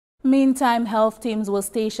Meantime, health teams were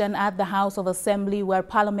stationed at the House of Assembly where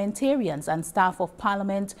parliamentarians and staff of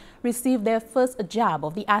Parliament received their first jab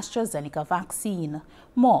of the AstraZeneca vaccine.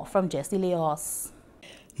 More from Jesse Leos.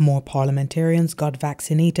 More parliamentarians got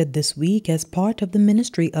vaccinated this week as part of the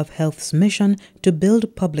Ministry of Health's mission to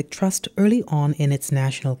build public trust early on in its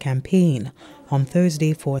national campaign. On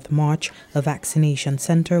Thursday, 4th March, a vaccination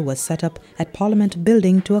centre was set up at Parliament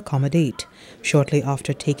Building to accommodate. Shortly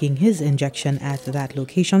after taking his injection at that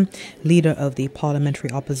location, Leader of the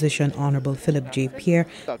Parliamentary Opposition, Honourable Philip J. Pierre,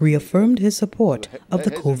 reaffirmed his support of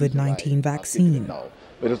the COVID-19 vaccine.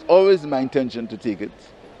 It was always my intention to take it.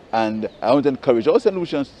 And I want to encourage all St.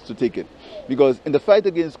 Lucians to take it, because in the fight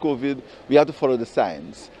against COVID, we have to follow the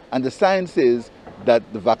science. And the science is that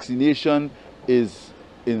the vaccination is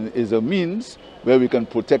a means where we can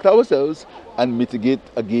protect ourselves and mitigate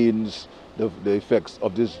against the effects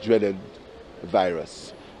of this dreaded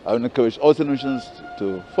virus. I want to encourage all St. Lucians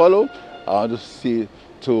to follow. I want to say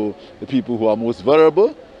to the people who are most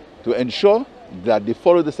vulnerable to ensure that they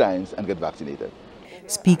follow the science and get vaccinated.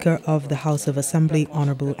 Speaker of the House of Assembly,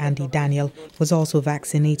 Honourable Andy Daniel, was also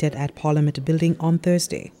vaccinated at Parliament Building on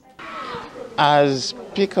Thursday. As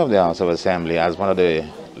Speaker of the House of Assembly, as one of the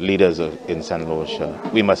leaders in St. Lucia,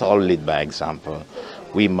 we must all lead by example.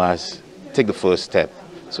 We must take the first step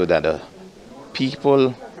so that the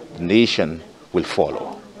people, the nation, will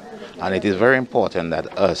follow. And it is very important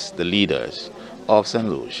that us, the leaders of St.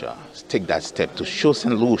 Lucia, take that step to show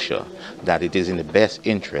St. Lucia that it is in the best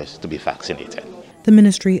interest to be vaccinated. The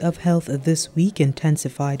Ministry of Health this week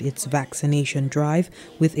intensified its vaccination drive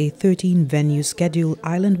with a 13-venue schedule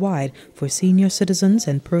island-wide for senior citizens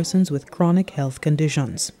and persons with chronic health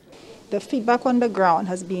conditions. The feedback on the ground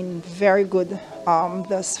has been very good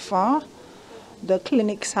thus far. The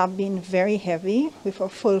clinics have been very heavy with a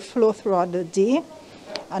full flow throughout the day,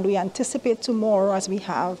 and we anticipate tomorrow, as we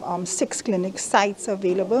have 6 clinic sites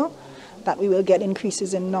available, that we will get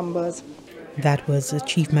increases in numbers. That was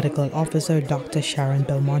Chief Medical Officer Dr. Sharon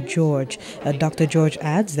Belmont-George. Dr. George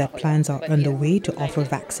adds that plans are underway to offer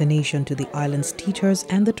vaccination to the island's teachers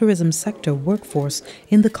and the tourism sector workforce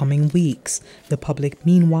in the coming weeks. The public,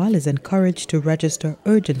 meanwhile, is encouraged to register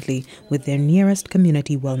urgently with their nearest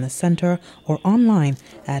community wellness centre or online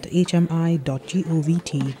at hmi.govt.lc.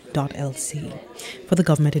 For the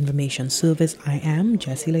Government Information Service, I am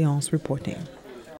Jesse Leos reporting.